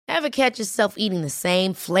Ever catch yourself eating the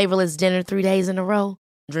same flavorless dinner 3 days in a row?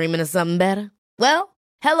 Dreaming of something better? Well,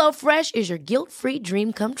 HelloFresh is your guilt-free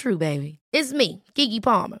dream come true, baby. It's me, Keke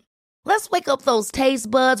Palmer. Let's wake up those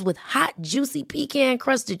taste buds with hot, juicy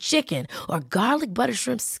pecan-crusted chicken or garlic butter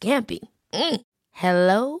shrimp scampi.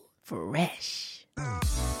 Hello Fresh.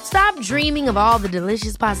 Stop dreaming of all the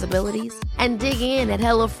delicious possibilities and dig in at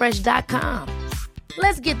HelloFresh.com.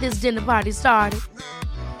 Let's get this dinner party started.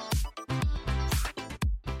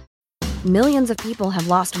 Millions of people have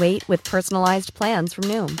lost weight with personalized plans from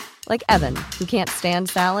Noom. Like Evan, who can't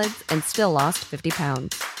stand salads and still lost 50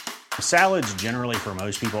 pounds. Salads generally for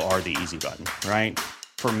most people are the easy button, right?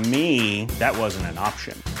 For me, that wasn't an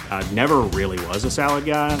option. I never really was a salad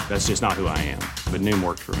guy. That's just not who I am. But Noom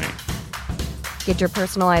worked for me. Get your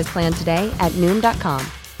personalized plan today at Noom.com.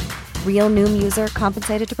 Real Noom user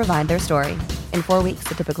compensated to provide their story. In 4 weeks,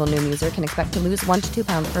 the typical Noom user can expect to lose 1 to 2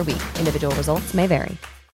 pounds per week. Individual results may vary.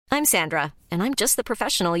 I'm Sandra, and I'm just the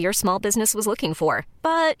professional your small business was looking for.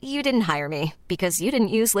 But you didn't hire me because you didn't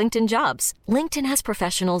use LinkedIn Jobs. LinkedIn has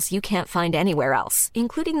professionals you can't find anywhere else,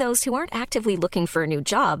 including those who aren't actively looking for a new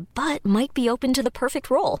job, but might be open to the perfect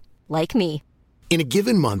role, like me. In a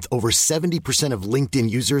given month, over 70% of LinkedIn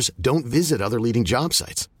users don't visit other leading job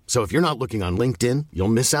sites. So if you're not looking on LinkedIn, you'll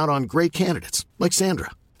miss out on great candidates like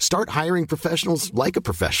Sandra. Start hiring professionals like a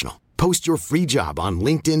professional. Post your free job on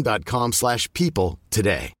linkedin.com/people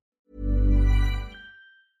today.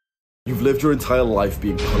 You've lived your entire life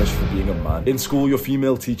being punished for being a man. In school, your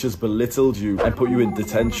female teachers belittled you and put you in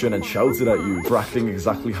detention and shouted at you for acting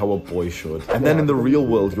exactly how a boy should. And then in the real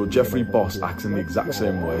world, your Jeffrey boss acts in the exact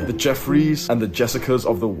same way. The Jeffreys and the Jessicas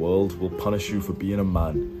of the world will punish you for being a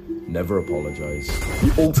man. Never apologize.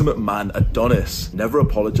 The ultimate man, Adonis, never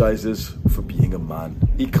apologizes for being a man.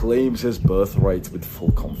 He claims his birthright with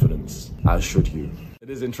full confidence, as should you. It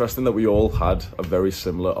is interesting that we all had a very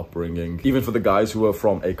similar upbringing. Even for the guys who were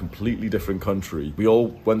from a completely different country, we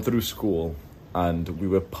all went through school and we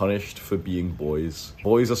were punished for being boys.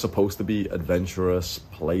 Boys are supposed to be adventurous,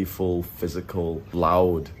 playful, physical,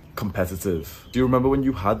 loud, competitive. Do you remember when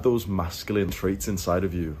you had those masculine traits inside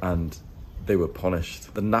of you and they were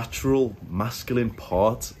punished? The natural masculine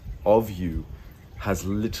part of you has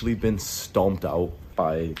literally been stomped out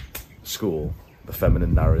by school. The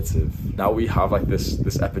feminine narrative. Now we have like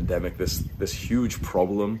this epidemic, this huge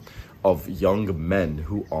problem of young men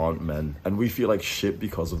who aren't men, and we feel like shit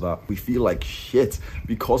because of that. We feel like shit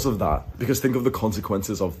because of that. Because think of the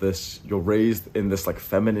consequences of this. You're raised in this like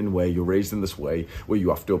feminine way. You're raised in this way where you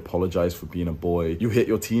have to apologize for being a boy. You hit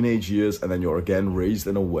your teenage years and then you're again raised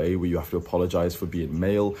in a way where you have to apologize for being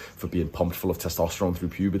male, for being pumped full of testosterone through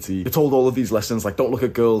puberty. You're told all of these lessons like don't look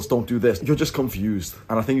at girls, don't do this. You're just confused.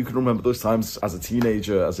 And I think you can remember those times as a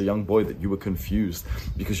teenager, as a young boy, that you were confused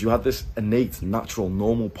because you had this innate, natural,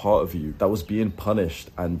 normal part of you that was being punished,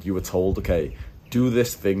 and you were told, okay, do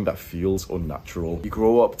this thing that feels unnatural. You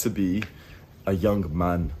grow up to be a young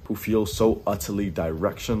man who feels so utterly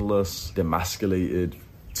directionless, demasculated,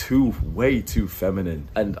 way too feminine.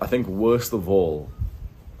 And I think worst of all,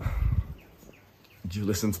 you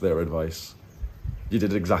listened to their advice. You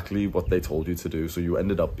did exactly what they told you to do, so you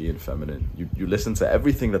ended up being feminine. You listened to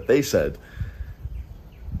everything that they said,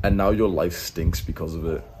 and now your life stinks because of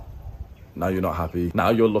it. Now you're not happy. Now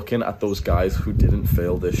you're looking at those guys who didn't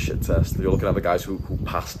fail this shit test. You're looking at the guys who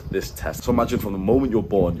passed this test. So imagine from the moment you're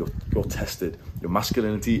born, you're tested. Your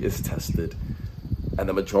masculinity is tested. And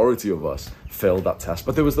the majority of us failed that test.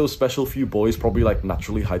 But there was those special few boys, probably like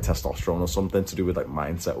naturally high testosterone or something to do with like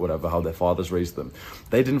mindset, whatever, how their fathers raised them.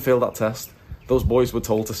 They didn't fail that test. Those boys were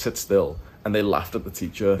told to sit still, and they laughed at the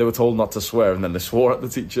teacher. They were told not to swear, and then they swore at the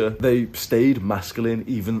teacher. They stayed masculine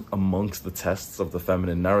even amongst the tests of the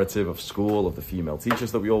feminine narrative of school, of the female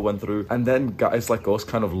teachers that we all went through. And then guys like us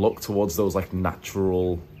kind of look towards those like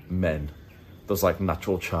natural men, those like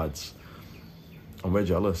natural chads. And we're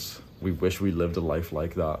jealous. We wish we lived a life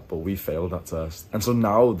like that, but we failed that test. And so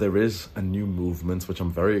now there is a new movement, which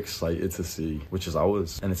I'm very excited to see, which is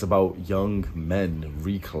ours. And it's about young men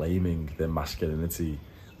reclaiming their masculinity,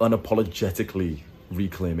 unapologetically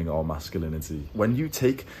reclaiming our masculinity. When you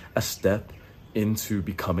take a step into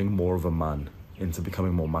becoming more of a man, into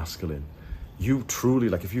becoming more masculine, you truly,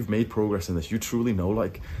 like if you've made progress in this, you truly know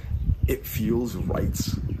like it feels right.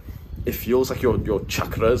 It feels like your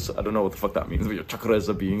chakras, I don't know what the fuck that means, but your chakras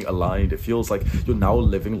are being aligned. It feels like you're now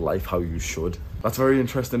living life how you should. That's very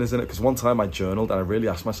interesting, isn't it? Because one time I journaled and I really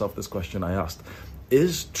asked myself this question. I asked,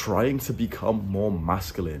 is trying to become more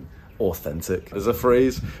masculine authentic? There's a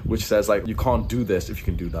phrase which says like, you can't do this if you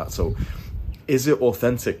can do that. So is it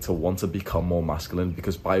authentic to want to become more masculine?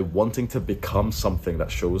 Because by wanting to become something that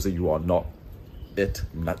shows that you are not it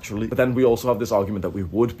naturally. But then we also have this argument that we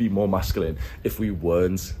would be more masculine if we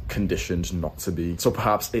weren't conditioned not to be. So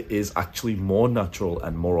perhaps it is actually more natural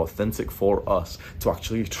and more authentic for us to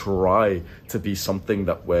actually try to be something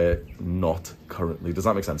that we're not currently. Does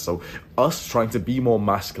that make sense? So us trying to be more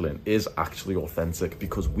masculine is actually authentic,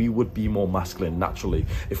 because we would be more masculine naturally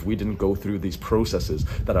if we didn't go through these processes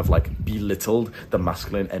that have like belittled the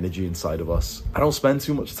masculine energy inside of us. I don't spend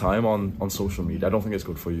too much time on social media. I don't think it's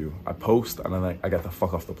good for you. I post and then I get the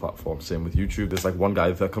fuck off the platform. Same with YouTube. There's like one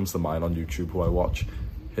guy that comes to mind on YouTube who I watch.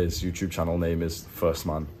 His YouTube channel name is First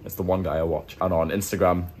Man. It's the one guy I watch. And on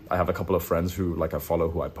Instagram, I have a couple of friends who like I follow,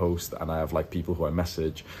 who I post, and I have like people who I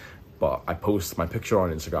message. But I post my picture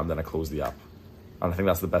on Instagram, then I close the app. And I think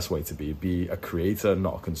that's the best way to be a creator,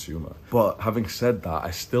 not a consumer. But having said that,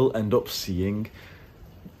 I still end up seeing,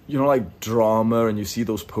 you know, like drama, and you see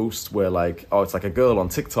those posts where like, oh, it's like a girl on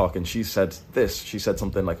TikTok and she said this, she said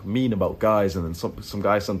something like mean about guys, and then some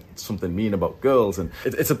guy said something mean about girls, and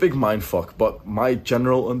it's a big mind fuck. But my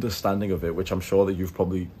general understanding of it, which I'm sure that you've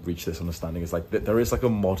probably reached this understanding, is like there is like a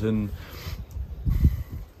modern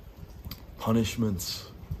punishment,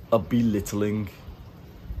 a belittling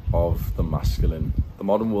of the masculine. The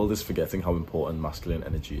modern world is forgetting how important masculine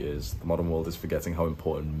energy is. The modern world is forgetting how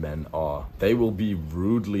important men are. They will be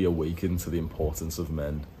rudely awakened to the importance of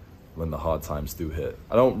men when the hard times do hit.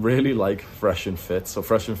 I don't really like Fresh and Fit. So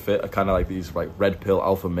Fresh and Fit are kind of like these like red pill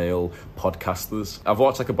alpha male podcasters. I've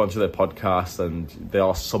watched like a bunch of their podcasts, and they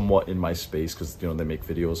are somewhat in my space because, you know, they make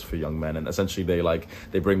videos for young men, and essentially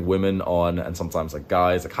they bring women on, and sometimes like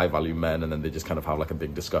guys, like high value men, and then they just kind of have like a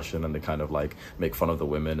big discussion, and they kind of like make fun of the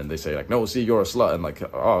women, and they say like, no, see, you're a slut, and like,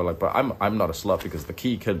 oh, like, but I'm not a slut because the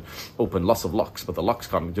key can open lots of locks, but the locks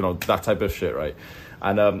can't, you know, that type of shit, right?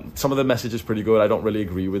 And some of the message is pretty good. I don't really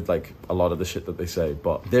agree with like a lot of the shit that they say,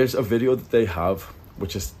 but there's a video that they have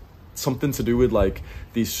which is something to do with like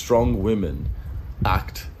these strong women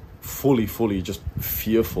act fully just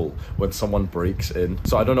fearful when someone breaks in.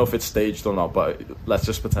 So I don't know if it's staged or not, but let's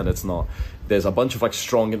just pretend it's not. There's a bunch of like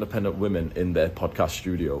strong independent women in their podcast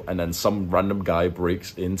studio, and then some random guy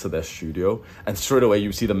breaks into their studio, and straight away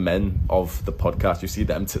you see the men of the podcast, you see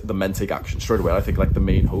them the men take action straight away. I think like the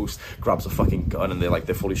main host grabs a fucking gun, and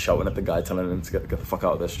they're fully shouting at the guy, telling him to get the fuck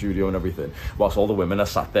out of their studio and everything, whilst all the women are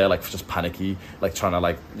sat there like just panicky, like trying to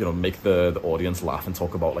like, you know, make the audience laugh and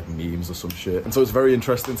talk about like memes or some shit. And so it's very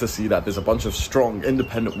interesting to see that there's a bunch of strong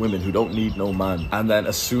independent women who don't need no man, and then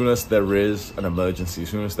as soon as there is an emergency, as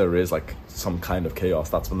soon as there is like some kind of chaos,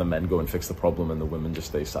 that's when the men go and fix the problem and the women just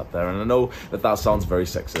stay sat there. And I know that sounds very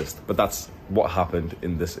sexist, but that's what happened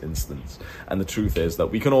in this instance. And the truth is that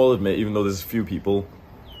we can all admit, even though there's a few people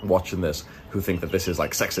watching this who think that this is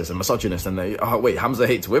like sexist and misogynist, and they, oh wait, Hamza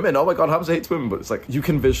hates women, oh my god, Hamza hates women. But it's like, you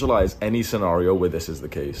can visualize any scenario where this is the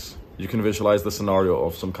case. You can visualize the scenario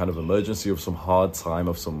of some kind of emergency, of some hard time,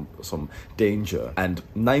 of some danger, and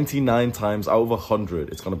 99 times out of 100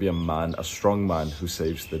 it's going to be a man, a strong man, who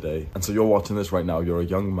saves the day. And so you're watching this right now, you're a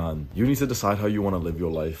young man, you need to decide how you want to live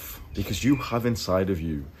your life, because you have inside of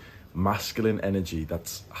you masculine energy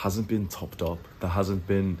that hasn't been topped up, that hasn't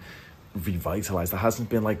been revitalized, that hasn't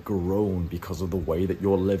been like grown because of the way that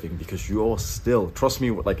you're living, because you're still, trust me,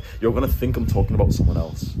 like, you're gonna think I'm talking about someone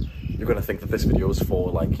else. You're gonna think that this video is for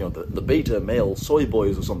like, you know, the beta male soy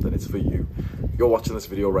boys or something. It's for you. You're watching this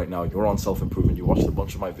video right now, you're on self-improvement, you watched a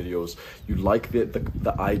bunch of my videos, you like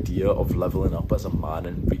the idea of leveling up as a man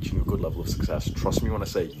and reaching a good level of success. Trust me when I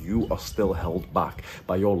say you are still held back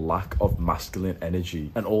by your lack of masculine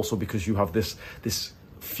energy, and also because you have this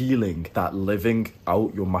feeling that living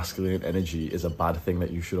out your masculine energy is a bad thing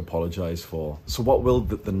that you should apologize for. So what will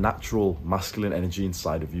the natural masculine energy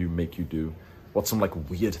inside of you make you do? What's some like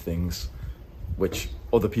weird things which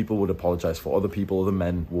other people would apologize for, other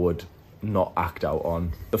men would not act out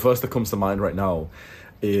on? The first that comes to mind right now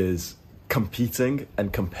is competing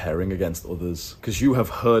and comparing against others. Because you have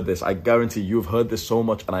heard this, I guarantee you've heard this so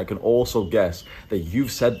much, and I can also guess that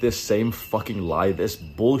you've said this same fucking lie, this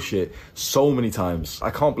bullshit, so many times.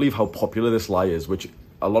 I can't believe how popular this lie is, which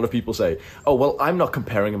a lot of people say, oh, well, I'm not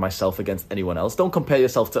comparing myself against anyone else. Don't compare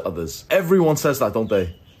yourself to others. Everyone says that, don't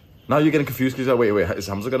they? Now you're getting confused because you're like, wait, is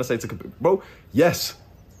Hamza going to say to compare? Bro,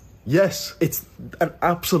 Yes, it's an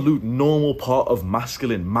absolute normal part of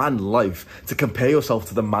masculine man life to compare yourself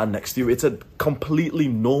to the man next to you. It's a completely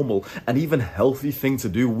normal and even healthy thing to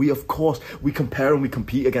do. We compare and we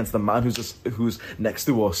compete against the man who's next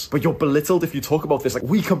to us. But you're belittled if you talk about this. Like,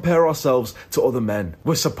 we compare ourselves to other men.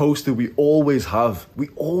 We're supposed to. We always have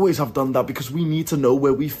done that, because we need to know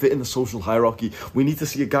where we fit in the social hierarchy. We need to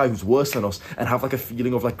see a guy who's worse than us and have like a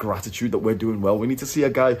feeling of like gratitude that we're doing well. We need to see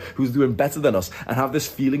a guy who's doing better than us and have this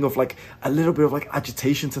feeling of of like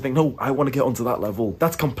agitation to think, no, I want to get onto that level.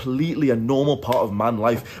 That's completely a normal part of man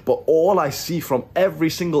life. But all I see from every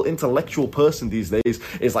single intellectual person these days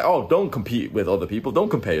is like, oh, don't compete with other people, don't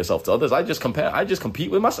compare yourself to others. I just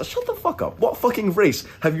compete with myself. Shut the fuck up. What fucking race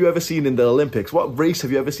have you ever seen in the Olympics? What race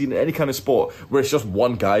have you ever seen in any kind of sport where it's just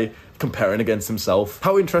one guy comparing against himself?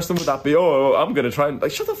 How interesting would that be? Oh, I'm gonna try and,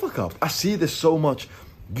 like, shut the fuck up. I see this so much.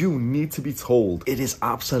 You need to be told it is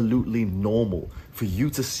absolutely normal for you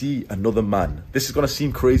to see another man. This is gonna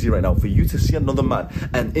seem crazy right now. For you to see another man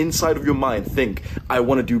and inside of your mind think, I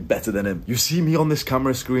want to do better than him. You see me on this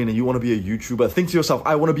camera screen and you want to be a YouTuber. Think to yourself,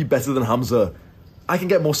 I want to be better than Hamza. I can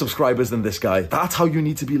get more subscribers than this guy. That's how you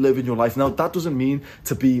need to be living your life. Now, that doesn't mean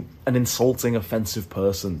to be an insulting, offensive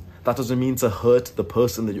person. That doesn't mean to hurt the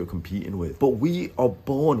person that you're competing with. But we are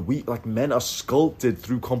born, men are sculpted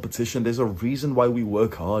through competition. There's a reason why we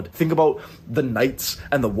work hard. Think about the knights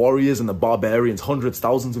and the warriors and the barbarians hundreds,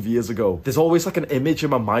 thousands of years ago. There's always like an image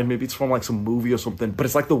in my mind, maybe it's from like some movie or something, but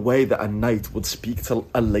it's like the way that a knight would speak to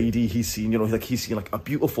a lady he's seen, he's seen like a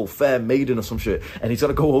beautiful, fair maiden or some shit, and he's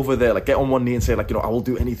gonna go over there, like get on one knee and say like, I will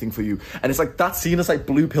do anything for you. And it's like, that's seen as like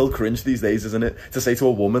blue pill cringe these days, isn't it? To say to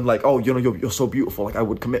a woman like, oh, you're so beautiful, like I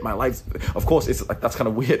would commit my life. Of course, it's like, that's kind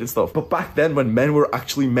of weird and stuff. But back then, when men were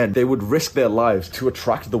actually men, they would risk their lives to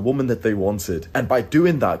attract the woman that they wanted. And by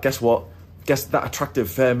doing that, guess what? Guess that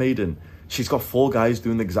attractive fair maiden, she's got 4 guys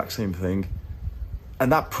doing the exact same thing.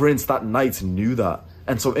 And that prince, that knight knew that.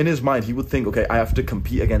 And so in his mind, he would think, okay, I have to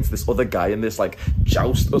compete against this other guy in this like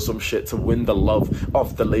joust or some shit to win the love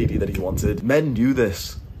of the lady that he wanted. Men knew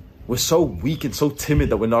this. We're so weak and so timid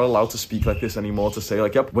that we're not allowed to speak like this anymore, to say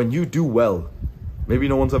like, yep, when you do well, maybe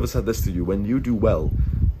no one's ever said this to you, when you do well,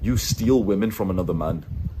 you steal women from another man.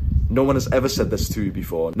 No one has ever said this to you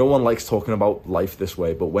before. No one likes talking about life this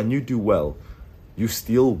way, but when you do well, you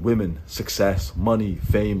steal women, success, money,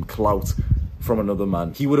 fame, clout from another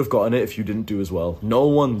man. He would have gotten it if you didn't do as well. No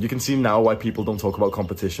one, you can see now why people don't talk about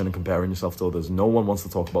competition and comparing yourself to others. No one wants to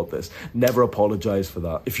talk about this. Never apologize for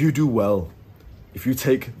that. If you do well, if you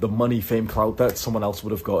take the money, fame, clout that someone else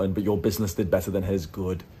would have gotten, but your business did better than his,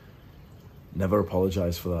 good. Never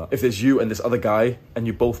apologize for that. If there's you and this other guy and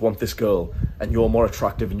you both want this girl and you're more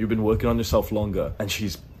attractive and you've been working on yourself longer and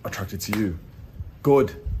she's attracted to you,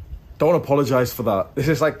 good. Don't apologize for that. This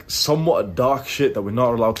is like somewhat a dark shit that we're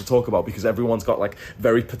not allowed to talk about because everyone's got like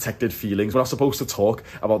very protected feelings. We're not supposed to talk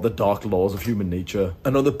about the dark laws of human nature.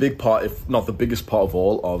 Another big part, if not the biggest part of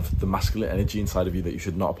all, of the masculine energy inside of you that you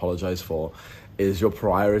should not apologize for is your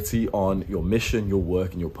priority on your mission, your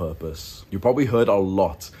work, and your purpose. You probably heard a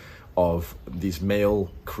lot of these male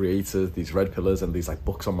creators, these red pillars, and these like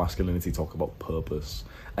books on masculinity talk about purpose.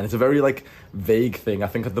 And it's a very like vague thing. I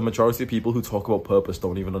think the majority of people who talk about purpose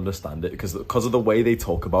don't even understand it because of the way they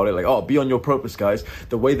talk about it. Like, oh, be on your purpose, guys.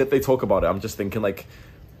 The way that they talk about it, I'm just thinking like,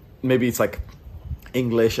 maybe it's like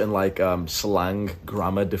English and like slang,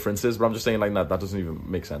 grammar differences, but I'm just saying like that doesn't even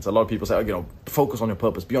make sense. A lot of people say, focus on your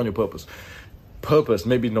purpose, be on your purpose. Purpose,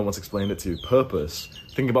 maybe no one's explained it to you. Purpose,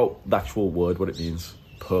 think about the actual word, what it means.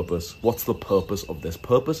 Purpose. What's the purpose of this?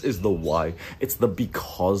 Purpose is the why. It's the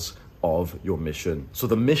because of your mission. So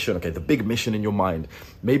the mission, okay, the big mission in your mind,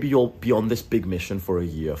 maybe you'll be on this big mission for a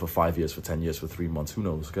year, for 5 years, for 10 years, for 3 months, who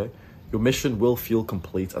knows, okay? Your mission will feel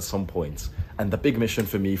complete at some point. And the big mission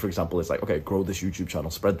for me, for example, is like, okay, grow this YouTube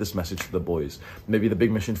channel, spread this message to the boys. Maybe the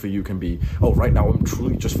big mission for you can be, oh, right now I'm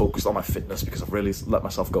truly just focused on my fitness because I've really let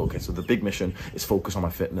myself go. Okay, so the big mission is focus on my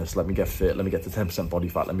fitness. Let me get fit. Let me get to 10% body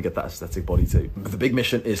fat. Let me get that aesthetic body tape. But the big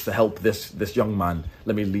mission is to help this young man.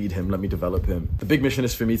 Let me lead him. Let me develop him. The big mission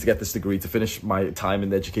is for me to get this degree, to finish my time in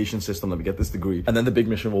the education system. Let me get this degree. And then the big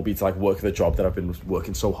mission will be to like work the job that I've been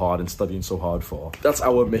working so hard and studying so hard for. That's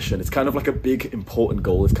our mission. It's kind of like a big important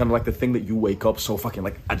goal. It's kind of like the thing that you wake up so fucking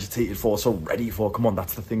like agitated for, so ready for. Come on,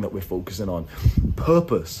 that's the thing that we're focusing on.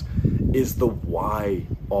 Purpose is the why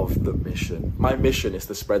of the mission. My mission is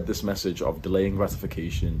to spread this message of delaying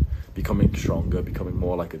gratification, becoming stronger, becoming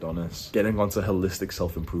more like Adonis, getting onto holistic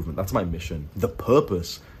self-improvement. That's my mission. The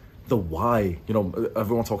purpose, the why,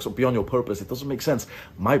 everyone talks about be on your purpose. It doesn't make sense.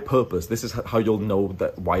 My purpose, this is how you'll know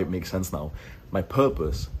that why it makes sense now. My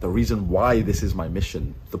purpose, the reason why this is my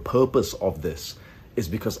mission, the purpose of this is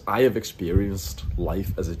because I have experienced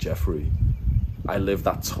life as a Jeffrey. I lived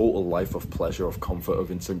that total life of pleasure, of comfort, of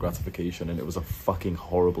instant gratification, and it was a fucking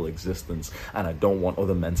horrible existence. And I don't want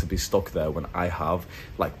other men to be stuck there when I have,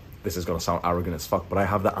 like, this is gonna sound arrogant as fuck, but I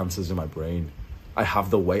have the answers in my brain. I have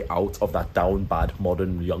the way out of that down bad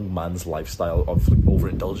modern young man's lifestyle of like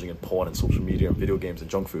overindulging in porn and social media and video games and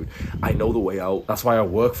junk food. I know the way out. That's why I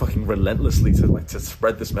work fucking relentlessly to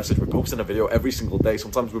spread this message. We're posting a video every single day.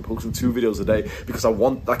 Sometimes we're posting 2 videos a day because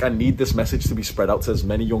I need this message to be spread out to as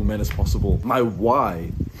many young men as possible. My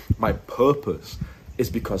why, my purpose is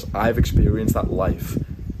because I've experienced that life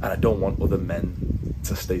and I don't want other men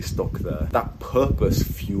to stay stuck there. That purpose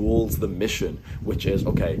fuels the mission, which is,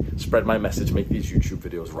 okay, spread my message, make these YouTube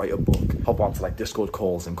videos, write a book, hop onto like Discord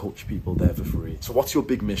calls and coach people there for free. So what's your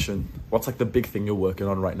big mission? What's like the big thing you're working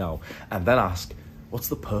on right now? And then ask, what's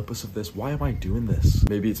the purpose of this? Why am I doing this?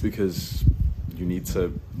 Maybe it's because you need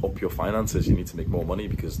to up your finances, you need to make more money,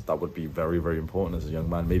 because that would be very, very important as a young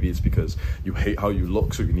man. Maybe it's because you hate how you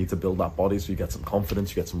look, so you need to build that body so you get some confidence,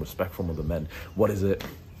 you get some respect from other men. What is it?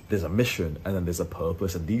 There's a mission and then there's a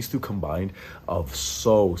purpose, and these two combined are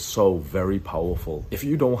so very powerful. If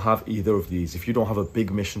you don't have either of these, if you don't have a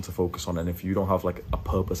big mission to focus on, and if you don't have like a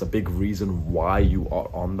purpose, a big reason why you are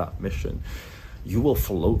on that mission, you will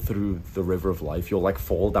float through the river of life. You'll like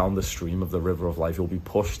fall down the stream of the river of life. You'll be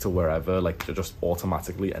pushed to wherever, like you're just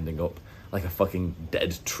automatically ending up like a fucking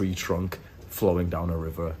dead tree trunk flowing down a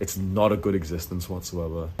river. It's not a good existence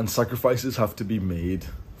whatsoever. And sacrifices have to be made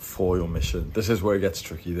for your mission. This is where it gets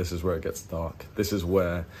tricky. This is where it gets dark. This is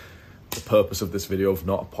where the purpose of this video of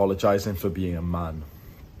not apologizing for being a man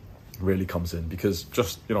really comes in, because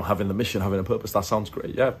just, you know, having the mission, having a purpose, that sounds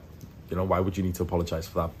great. Yeah, you know, why would you need to apologize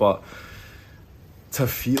for that? But to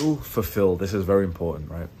feel fulfilled, this is very important,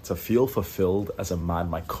 right? To feel fulfilled as a man,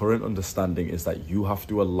 my current understanding is that you have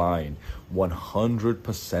to align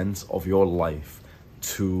 100% of your life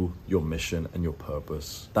to your mission and your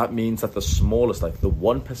purpose. That means that the smallest, like the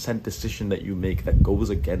 1% decision that you make that goes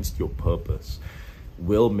against your purpose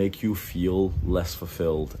will make you feel less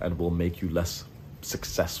fulfilled and will make you less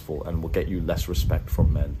successful and will get you less respect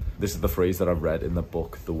from men. This is the phrase that I've read in the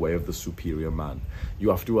book, The Way of the Superior Man.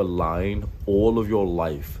 You have to align all of your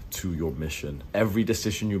life to your mission. Every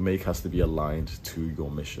decision you make has to be aligned to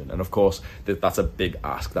your mission. And of course, that's a big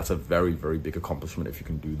ask. That's a very, very big accomplishment if you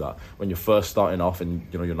can do that. When you're first starting off and,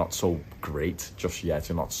 you know, you're not so great just yet,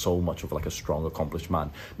 you're not so much of like a strong, accomplished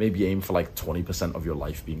man, maybe aim for like 20% of your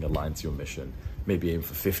life being aligned to your mission. Maybe aim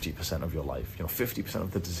for 50% of your life. You know, 50%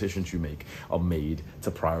 of the decisions you make are made to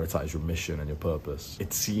prioritize your mission and your purpose.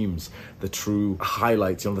 It seems the true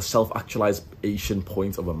highlight, you know, the self-actualization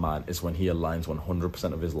point of a man is when he aligns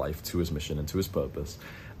 100% of his life to his mission and to his purpose.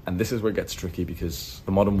 And this is where it gets tricky, because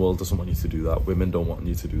the modern world doesn't want you to do that. Women don't want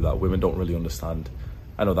you to do that. Women don't really understand.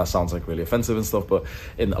 I know that sounds like really offensive and stuff, but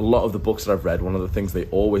in a lot of the books that I've read, one of the things they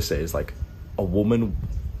always say is like, a woman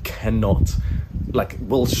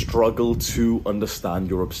will struggle to understand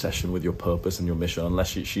your obsession with your purpose and your mission unless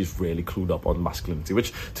she's really clued up on masculinity,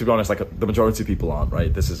 which, to be honest, like the majority of people aren't,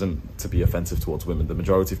 right? This isn't to be offensive towards women. The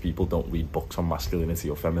majority of people don't read books on masculinity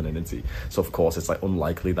or femininity. So of course it's like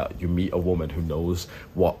unlikely that you meet a woman who knows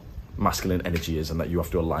what masculine energy is and that you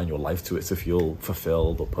have to align your life to it to feel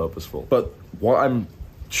fulfilled or purposeful. But what I'm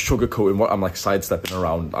sugarcoating, what I'm like sidestepping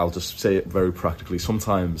around, I'll just say it very practically.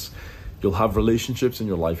 Sometimes you'll have relationships in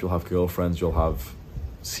your life, you'll have girlfriends, you'll have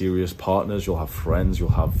serious partners, you'll have friends, you'll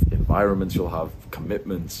have environments, you'll have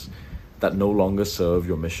commitments that no longer serve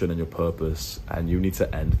your mission and your purpose, and you need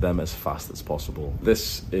to end them as fast as possible.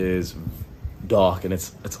 This is dark and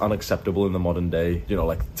it's unacceptable in the modern day, you know,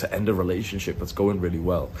 like to end a relationship that's going really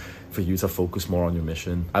well, for you to focus more on your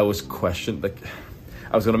mission. I was questioned, like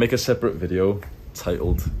I was going to make a separate video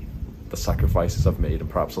titled The Sacrifices I've Made, and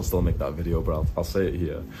perhaps I'll still make that video, but I'll say it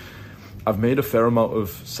here. I've made a fair amount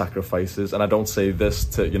of sacrifices, and I don't say this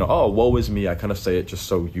to, you know, oh, woe is me. I kind of say it just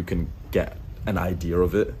so you can get an idea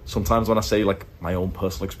of it. Sometimes when I say like my own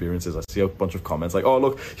personal experiences, I see a bunch of comments like, oh,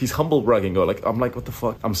 look, he's humble bragging, or like, I'm like, what the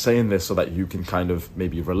fuck? I'm saying this so that you can kind of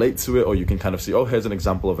maybe relate to it, or you can kind of see, oh, here's an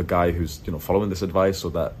example of a guy who's, you know, following this advice,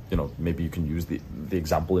 so that, you know, maybe you can use the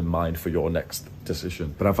example in mind for your next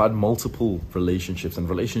decision. But I've had multiple relationships, and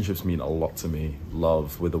relationships mean a lot to me.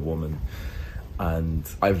 Love with a woman. And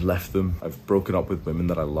I've left them. I've broken up with women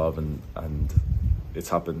that I love, and it's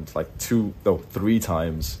happened like 3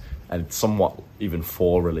 times, and somewhat even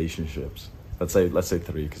 4 relationships. Let's say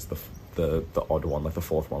 3, because the odd one, like the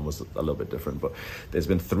 4th one, was a little bit different. But there's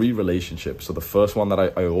been 3 relationships. So the first one that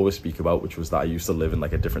I always speak about, which was that I used to live in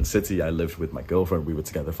like a different city. I lived with my girlfriend. We were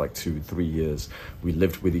together for like 2-3 years. We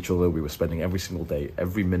lived with each other. We were spending every single day,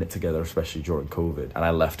 every minute together, especially during COVID. And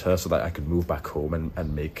I left her so that I could move back home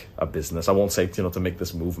and make a business. I won't say, you know, to make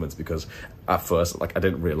this movement, because at first, like, I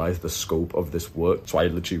didn't realize the scope of this work. So I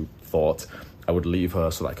literally thought I would leave her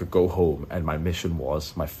so that I could go home, and my mission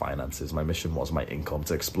was my finances, my mission was my income,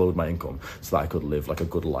 to explode my income so that I could live like a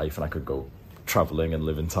good life and I could go traveling and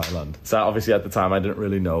live in Thailand. So obviously at the time I didn't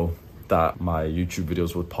really know that my YouTube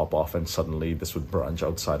videos would pop off and suddenly this would branch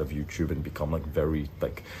outside of YouTube and become like very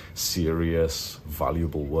like serious,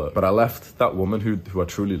 valuable work. But I left that woman who I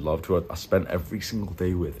truly loved, who I spent every single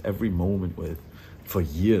day with, every moment with, for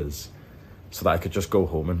years, so that I could just go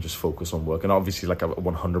home and just focus on work. And obviously, like,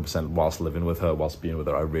 100% whilst living with her, whilst being with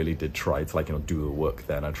her, I really did try to, like, you know, do the work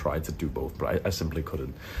then. I tried to do both, but I simply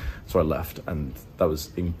couldn't. So I left, and that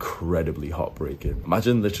was incredibly heartbreaking.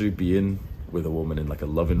 Imagine literally being with a woman in like a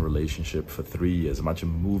loving relationship for 3 years. Imagine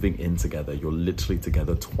moving in together. You're literally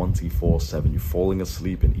together 24/7. You're falling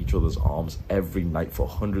asleep in each other's arms every night for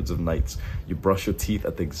hundreds of nights. You brush your teeth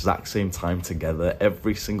at the exact same time together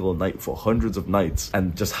every single night for hundreds of nights.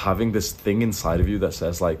 And just having this thing inside of you that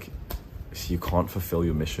says like, you can't fulfill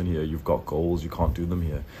your mission here. You've got goals. You can't do them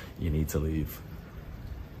here. You need to leave.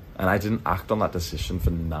 And I didn't act on that decision for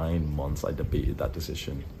 9 months. I debated that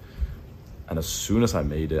decision. And as soon as I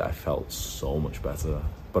made it, I felt so much better.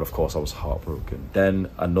 But of course, I was heartbroken. Then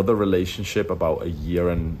another relationship about a year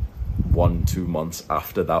and 1-2 months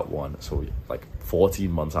after that one. So like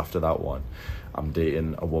 14 months after that one, I'm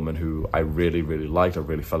dating a woman who I really, really liked. I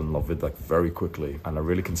really fell in love with like very quickly. And I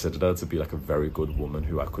really considered her to be like a very good woman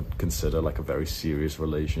who I could consider like a very serious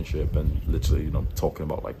relationship and literally, you know, talking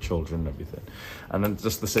about like children and everything. And then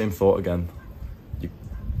just the same thought again.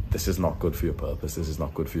 This is not good for your purpose. This is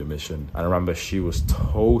not good for your mission. And I remember she was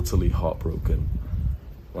totally heartbroken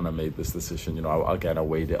when I made this decision. You know, I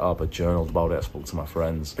weighed it up. I journaled about it. I spoke to my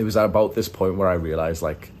friends. It was at about this point where I realized,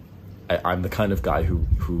 like, I'm the kind of guy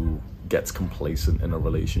who gets complacent in a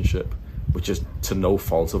relationship, which is to no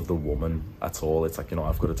fault of the woman at all. It's like, you know,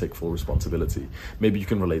 I've got to take full responsibility. Maybe you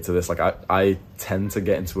can relate to this. Like, I tend to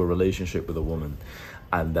get into a relationship with a woman,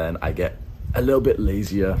 and then I get a little bit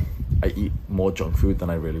lazier. I eat more junk food than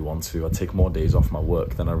I really want to. I take more days off my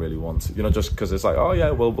work than I really want to. You know, just because it's like, oh yeah,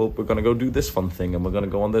 well, we're going to go do this fun thing and we're going to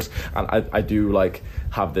go on this. And I do like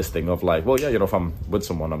have this thing of like, well, yeah, you know, if I'm with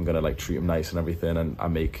someone, I'm going to like treat them nice and everything. And I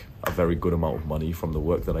make a very good amount of money from the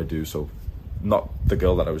work that I do. So not the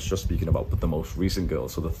girl that I was just speaking about, but the most recent girl.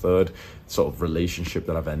 So the third sort of relationship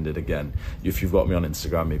that I've ended. Again, if you've got me on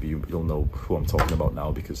Instagram, maybe you'll know who I'm talking about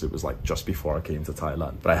now, because it was like just before I came to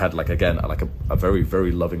Thailand. But I had like, again, like a very,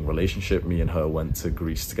 very loving relationship. Me and her went to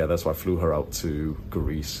Greece together. So I flew her out to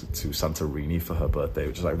Greece, to Santorini for her birthday,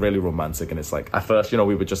 which is like really romantic. And it's like, at first, you know,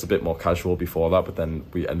 we were just a bit more casual before that, but then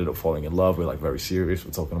we ended up falling in love. We're like very serious.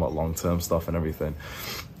 We're talking about long-term stuff and everything.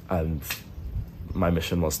 And my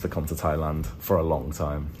mission was to come to Thailand for a long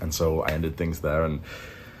time. And so I ended things there, and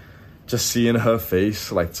just seeing her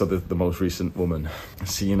face, like, so the most recent woman,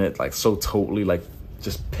 seeing it like so totally like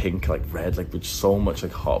just pink, like red, like with so much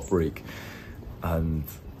like heartbreak. And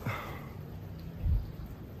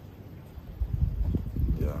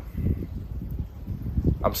yeah,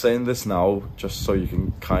 I'm saying this now just so you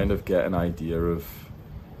can kind of get an idea of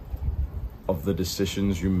the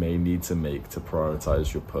decisions you may need to make to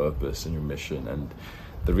prioritize your purpose and your mission. And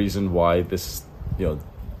the reason why this, you know,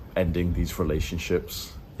 ending these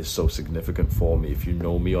relationships is so significant for me. If you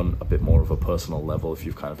know me on a bit more of a personal level, if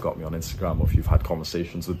you've kind of got me on Instagram, or if you've had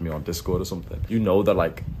conversations with me on Discord or something, you know that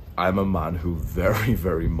like I'm a man who very,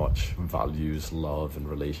 very much values love and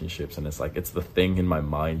relationships. And it's like, it's the thing in my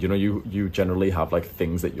mind. You know, you generally have like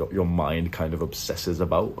things that your mind kind of obsesses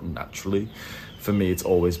about naturally. For me, it's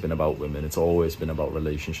always been about women. It's always been about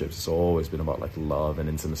relationships. It's always been about like love and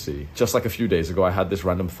intimacy. Just like a few days ago, I had this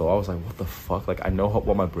random thought. I was like, what the fuck? Like, I know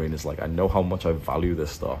what my brain is like. I know how much I value this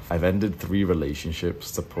stuff. I've ended 3 relationships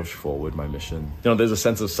to push forward my mission. You know, there's a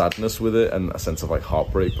sense of sadness with it, and a sense of like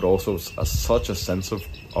heartbreak, but also such a sense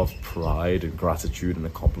of pride and gratitude and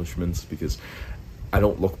accomplishments, because I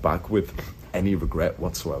don't look back with any regret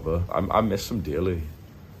whatsoever. I miss them dearly.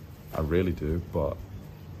 I really do, but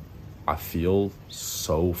I feel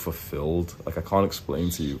so fulfilled. Like, I can't explain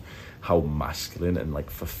to you how masculine and like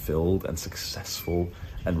fulfilled and successful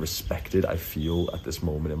and respected I feel at this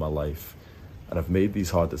moment in my life. And I've made these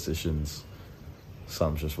hard decisions.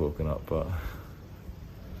 Sam's just woken up, but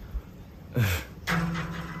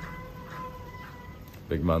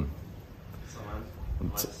big man.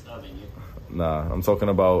 Am I disturbing you? Nah, I'm talking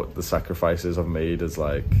about the sacrifices I've made as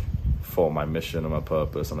like for my mission and my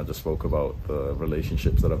purpose, and I just spoke about the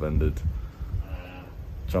relationships that I've ended.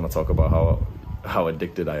 Trying to talk about how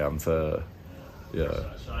addicted I am to, yeah.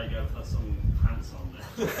 Should I go put some pants on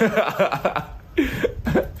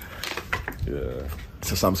there? Yeah.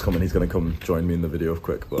 So Sam's coming. He's going to come join me in the video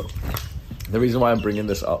quick. But the reason why I'm bringing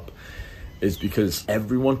this up is because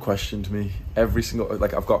everyone questioned me. Every single,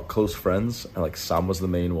 like, I've got close friends, and like Sam was the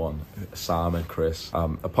main one, Sam and Chris.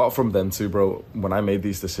 Apart from them two, bro, when I made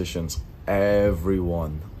these decisions,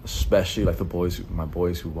 everyone, especially like my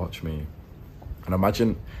boys who watch me, and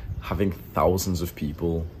imagine having thousands of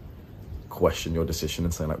people question your decision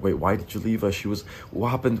and saying like, wait, why did you leave her? What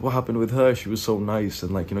happened with her? She was so nice,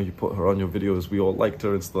 and like, you know, you put her on your videos, we all liked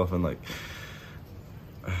her and stuff, and like,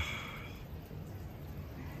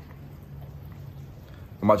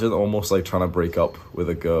 imagine almost like trying to break up with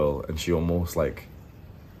a girl and she almost like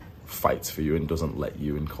fights for you and doesn't let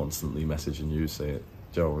you and constantly messaging you say it.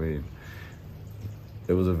 Do you know what I mean?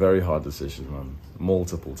 It was a very hard decision, man.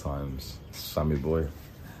 Multiple times. Sammy boy.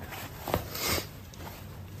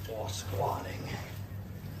 Squatting.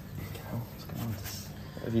 What's going on?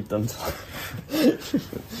 What have you done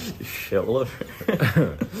to Schiller?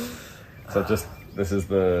 So this is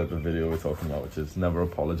the video we're talking about, which is never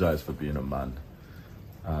apologize for being a man.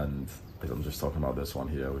 And I'm just talking about this one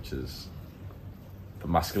here, which is the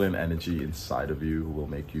masculine energy inside of you will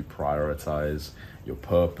make you prioritize your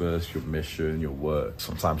purpose, your mission, your work.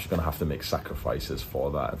 Sometimes you're gonna have to make sacrifices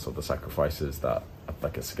for that. And so the sacrifices that,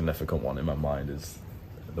 like, a significant one in my mind is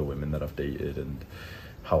the women that I've dated and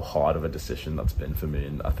how hard of a decision that's been for me.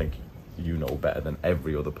 And I think you know better than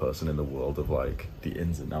every other person in the world of like the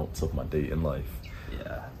ins and outs of my dating life.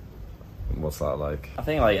 Yeah. What's that like? I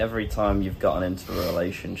think like every time you've gotten into a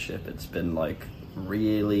relationship, it's been like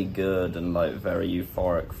really good and like very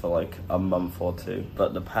euphoric for like a month or two.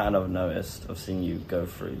 But the pattern I've noticed, I've seen you go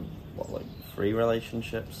through like 3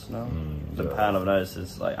 relationships now. The pattern I've noticed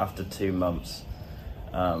is like after 2 months,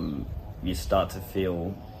 you start to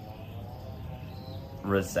feel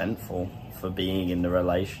resentful for being in the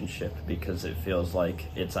relationship because it feels like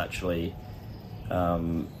it's actually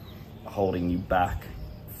holding you back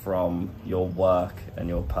from your work and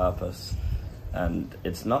your purpose, and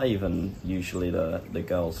it's not even usually the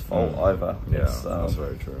girl's fault either. Yeah, it's, that's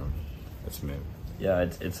very true. It's me. Yeah,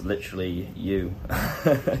 it's literally you.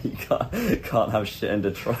 You can't have shit in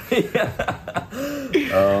Detroit.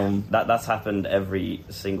 That's happened every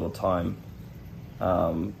single time,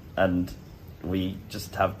 and we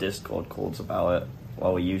just have Discord calls about it.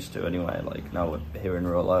 Well, we used to anyway. Like now we're here in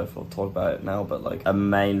real life, we'll talk about it now. But like a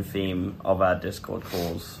main theme of our Discord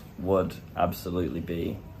calls would absolutely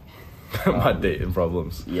be my dating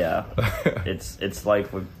problems. Yeah, it's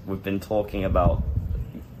like we've been talking about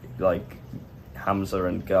like Hamza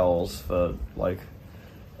and girls for like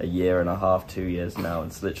a year and a half, 2 years now.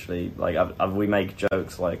 It's literally like we make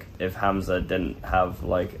jokes like if Hamza didn't have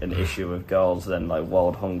like an issue with girls, then like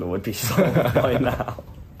world hunger would be solved by now.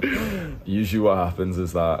 Usually what happens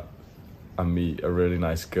is that I meet a really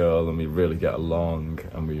nice girl and we really get along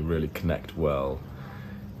and we really connect well,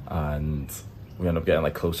 and we end up getting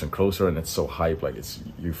like closer and closer, and it's so hype, like it's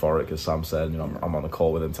euphoric, as Sam said. You know, I'm on the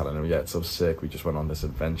call with him telling him, yeah, it's so sick, we just went on this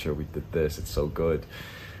adventure, we did this, it's so good.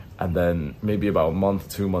 And then maybe about a month,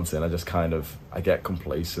 2 months in, I get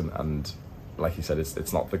complacent, and like he said,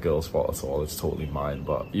 it's not the girl's fault at all, it's totally mine.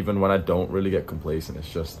 But even when I don't really get complacent,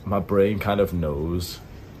 it's just my brain kind of knows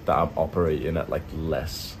that I'm operating at like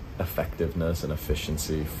less effectiveness and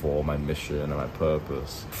efficiency for my mission and my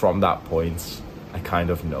purpose. From that point, I kind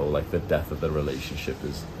of know like the death of the relationship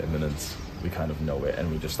is imminent. We kind of know it,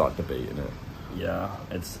 and we just start debating it. Yeah,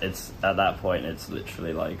 it's at that point it's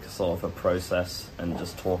literally like sort of a process and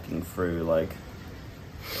just talking through like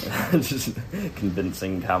just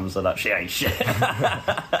convincing Hamza that she ain't shit.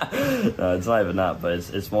 No, it's not even that, but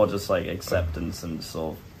it's more just like acceptance and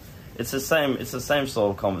sort of it's the same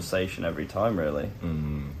sort of conversation every time, really.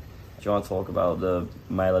 Do you want to talk about the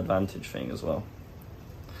male advantage thing as well?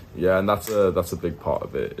 Yeah, and that's a big part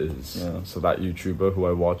of it. So that YouTuber who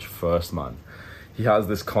I watch, First Man, he has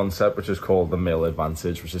this concept which is called the male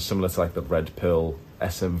advantage, which is similar to like the red pill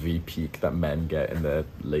SMV peak that men get in their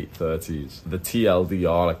late 30s. The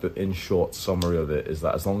TLDR, like the in short summary of it, is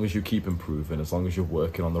that as long as you keep improving, as long as you're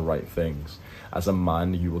working on the right things, as a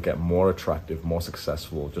man you will get more attractive, more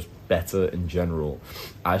successful, just better in general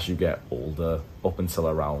as you get older, up until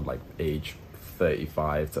around like age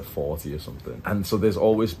 35 to 40 or something. And so there's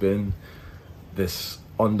always been this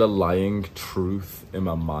underlying truth in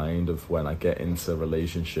my mind of when I get into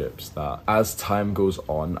relationships that as time goes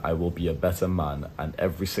on, I will be a better man, and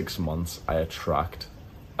every 6 months I attract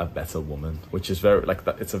a better woman, which is very like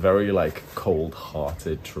that. It's a very like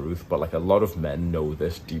cold-hearted truth, but like a lot of men know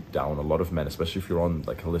this deep down. A lot of men, especially if you're on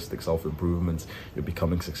like holistic self-improvement, you're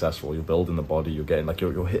becoming successful, you're building the body, you're getting like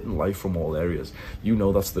you're hitting life from all areas. You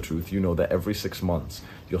know that's the truth. You know that every 6 months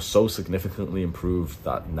you're so significantly improved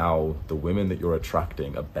that now the women that you're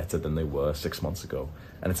attracting are better than they were 6 months ago.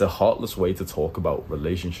 And it's a heartless way to talk about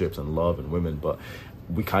relationships and love and women, but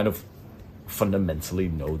we kind of fundamentally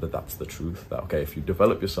know that that's the truth. That okay, if you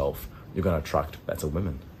develop yourself, you're going to attract better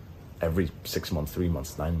women every 6 months, 3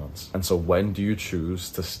 months, 9 months. And so when do you choose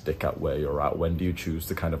to stick at where you're at? When do you choose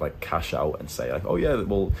to kind of like cash out and say like, oh yeah,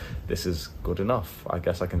 well, this is good enough, I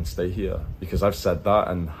guess I can stay here? Because I've said that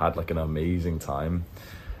and had like an amazing time,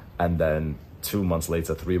 and then 2 months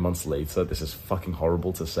later, 3 months later, this is fucking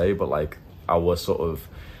horrible to say, but like our sort of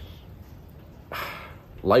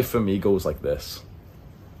life for me goes like this.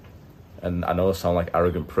 And I know I sound like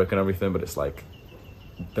arrogant prick and everything, but it's like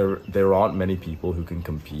there aren't many people who can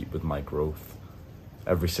compete with my growth.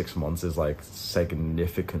 Every 6 months is like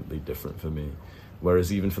significantly different for me.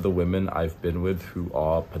 Whereas even for the women I've been with who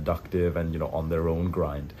are productive and, you know, on their own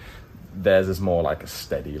grind, theirs is more like a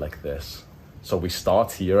steady like this. So we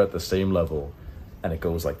start here at the same level and it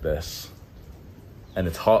goes like this. And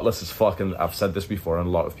it's heartless as fuck, and I've said this before, and a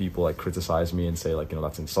lot of people like criticize me and say like, you know,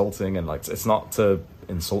 that's insulting, and like it's not to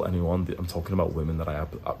insult anyone. I'm talking about women that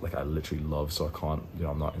I literally love, so I can't, you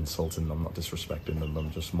know, I'm not insulting them, I'm not disrespecting them, I'm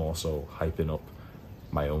just more so hyping up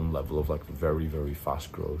my own level of like very, very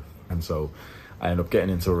fast growth. And so I end up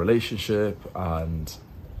getting into a relationship and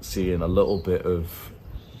seeing a little bit of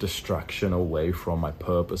distraction away from my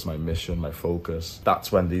purpose, my mission, my focus.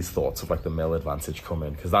 That's when these thoughts of like the male advantage come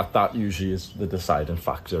in, because that usually is the deciding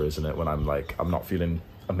factor, isn't it? When I'm like, I'm not feeling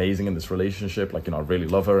amazing in this relationship, like, you know, I really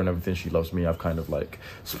love her and everything, she loves me, I've kind of like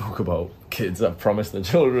spoke about kids, I've promised the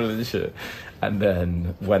children and shit, and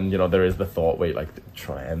then when, you know, there is the thought, wait, like,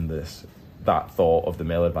 try to end this, that thought of the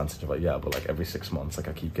male advantage of like, yeah, but like every 6 months, like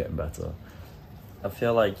I keep getting better. I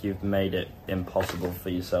feel like you've made it impossible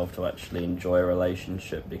for yourself to actually enjoy a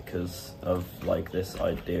relationship because of like this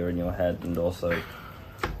idea in your head, and also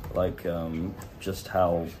like just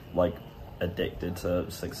how like addicted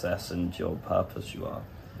to success and your purpose you are.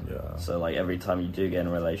 Yeah. So like every time you do get in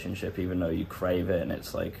a relationship, even though you crave it and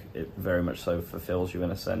it's like it very much so fulfills you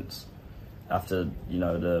in a sense, after, you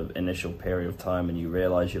know, the initial period of time and you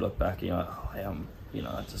realize, you look back and you're like, oh, I am, you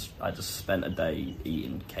know, I just spent a day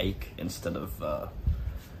eating cake instead of I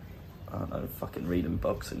don't know, fucking reading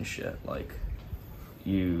books and shit. Like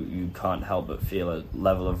you can't help but feel a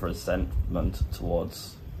level of resentment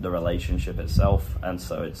towards the relationship itself, and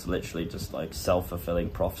so it's literally just like self-fulfilling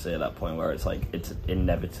prophecy at that point, where it's like it's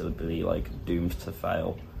inevitably like doomed to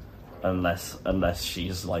fail unless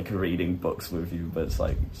she's like reading books with you, but it's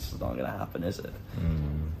like it's not gonna happen, is it?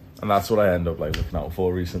 And that's what I end up like looking out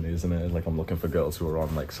for recently, isn't it? Like I'm looking for girls who are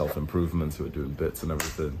on like self-improvement, who are doing bits and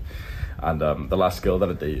everything. And the last girl that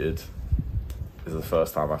I dated is the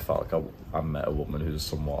first time I felt like I met a woman who's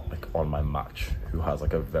somewhat like on my match, who has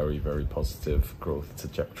like a very, very positive growth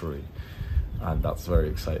trajectory, and that's very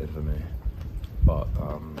exciting for me. But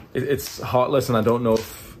it's heartless, and I don't know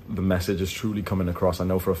if the message is truly coming across. I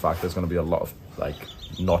know for a fact there's going to be a lot of like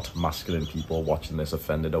not masculine people watching this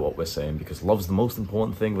offended at what we're saying, because love's the most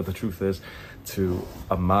important thing, but the truth is, to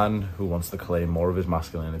a man who wants to claim more of his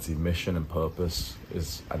masculinity, mission and purpose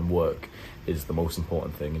and work is the most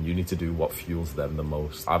important thing, and you need to do what fuels them the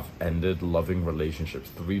most. I've ended loving relationships,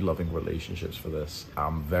 3 loving relationships for this.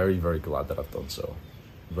 I'm very, very glad that I've done so.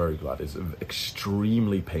 Very glad. It's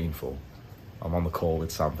extremely painful. I'm on the call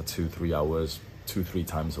with Sam for 2-3 hours, 2-3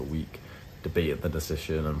 times a week, debating the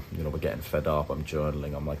decision, and, you know, we're getting fed up. I'm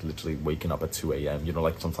journaling. I'm like literally waking up at 2 a.m. You know,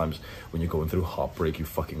 like sometimes when you're going through heartbreak, you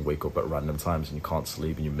fucking wake up at random times and you can't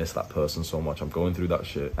sleep and you miss that person so much. I'm going through that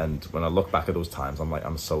shit, and when I look back at those times, I'm like,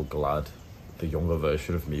 I'm so glad the younger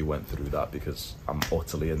version of me went through that, because I'm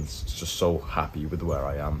utterly and just so happy with where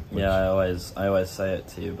I am. Yeah, I always say it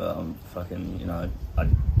to you, but I'm fucking, you know,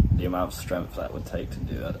 the amount of strength that would take to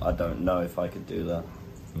do that, I don't know if I could do that.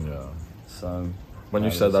 Yeah. So when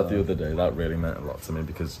you said that the other day, that really meant a lot to me,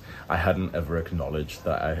 because I hadn't ever acknowledged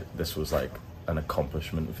that this was like an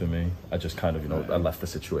accomplishment for me. I just kind of, you know, I left the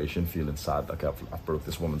situation feeling sad, like I've broke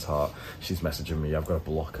this woman's heart, she's messaging me, I've got to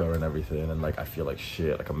block her and everything, and like I feel like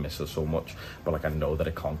shit, like I miss her so much, but like I know that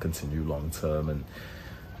it can't continue long term. And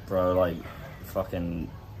bro, like fucking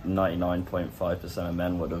 99.5% of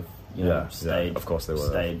men would have, you know, stayed. Of course they would.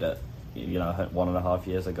 Stayed at, you know, 1.5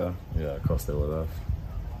 years ago. Yeah, of course they would have.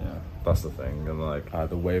 Yeah, that's the thing. And like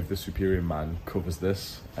the way of the superior man covers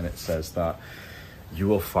this, and it says that you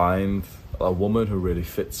will find a woman who really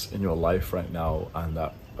fits in your life right now, and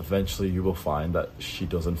that eventually you will find that she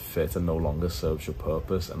doesn't fit and no longer serves your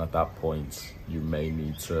purpose, and at that point you may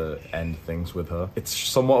need to end things with her. It's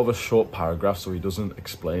somewhat of a short paragraph, so he doesn't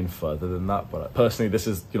explain further than that, but personally this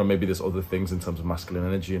is, maybe there's other things in terms of masculine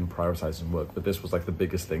energy and prioritizing work, but this was like the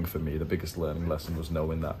biggest thing for me. The biggest learning lesson was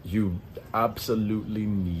knowing that you absolutely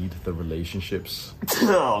need the relationships.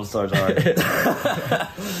 Oh, I'm so sorry.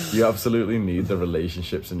 You absolutely need the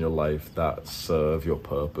relationships in your life that serve your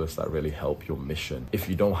purpose, that really help your mission. If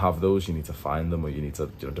you don't have those, you need to find them, or you need to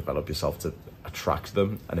develop yourself to attract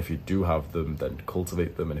them. And if you do have them, then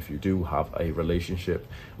cultivate them. And if you do have a relationship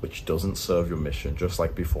which doesn't serve your mission, just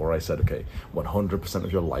like before I said, okay, 100%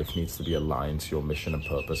 of your life needs to be aligned to your mission and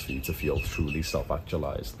purpose for you to feel truly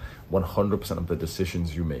self-actualized. 100% of the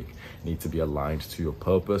decisions you make need to be aligned to your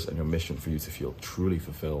purpose and your mission for you to feel truly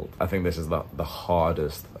fulfilled. I think this is the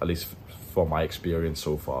hardest, at least for my experience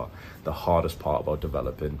so far, the hardest part about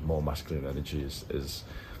developing more masculine energy is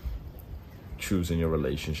choosing your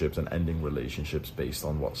relationships and ending relationships based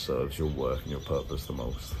on what serves your work and your purpose the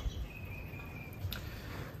most.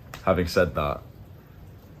 Having said that,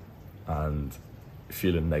 and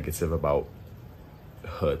feeling negative about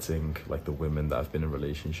hurting like the women that I've been in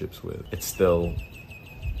relationships with, it's still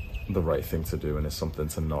the right thing to do, and it's something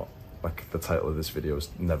to not, like the title of this video is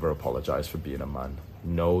Never Apologize for Being a Man.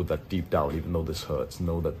 Know that deep down, even though this hurts,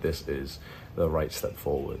 know that this is the right step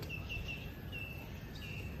forward.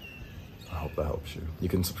 I hope that helps you. You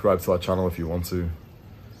can subscribe to our channel if you want to.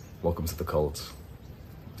 Welcome to the cult.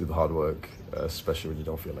 Do the hard work, especially when you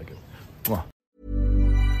don't feel like it. Mwah.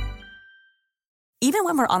 Even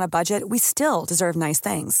when we're on a budget, we still deserve nice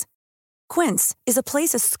things. Quince is a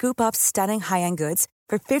place to scoop up stunning high-end goods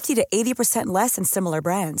for 50 to 80% less than similar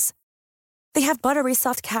brands. They have buttery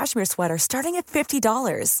soft cashmere sweaters starting at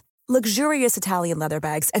 $50, luxurious Italian leather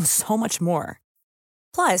bags, and so much more.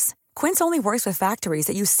 Plus, Quince only works with factories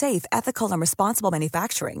that use safe, ethical, and responsible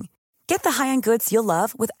manufacturing. Get the high-end goods you'll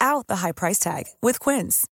love without the high price tag with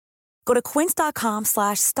Quince. Go to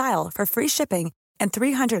quince.com/style for free shipping and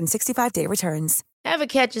 365-day returns. Ever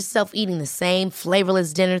catch yourself eating the same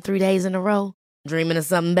flavorless dinner 3 days in a row? Dreaming of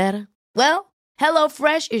something better? Well,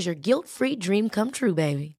 HelloFresh is your guilt-free dream come true,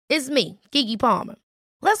 baby. It's me, Keke Palmer.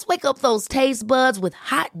 Let's wake up those taste buds with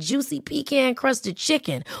hot, juicy pecan-crusted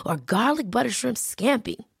chicken or garlic butter shrimp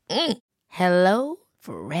scampi. Hello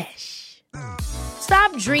Fresh.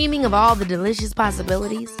 Stop dreaming of all the delicious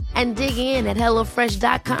possibilities and dig in at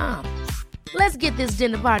HelloFresh.com. Let's get this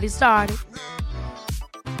dinner party started.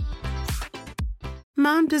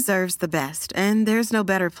 Mom deserves the best, and there's no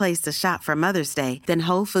better place to shop for Mother's Day than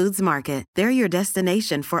Whole Foods Market. They're your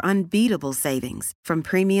destination for unbeatable savings, from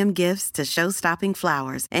premium gifts to show-stopping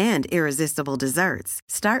flowers and irresistible desserts.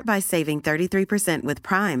 Start by saving 33% with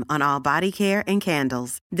Prime on all body care and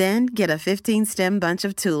candles. Then get a 15-stem bunch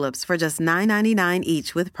of tulips for just $9.99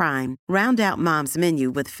 each with Prime. Round out Mom's menu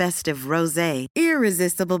with festive rosé,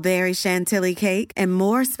 irresistible berry chantilly cake, and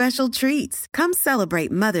more special treats. Come celebrate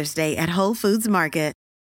Mother's Day at Whole Foods Market.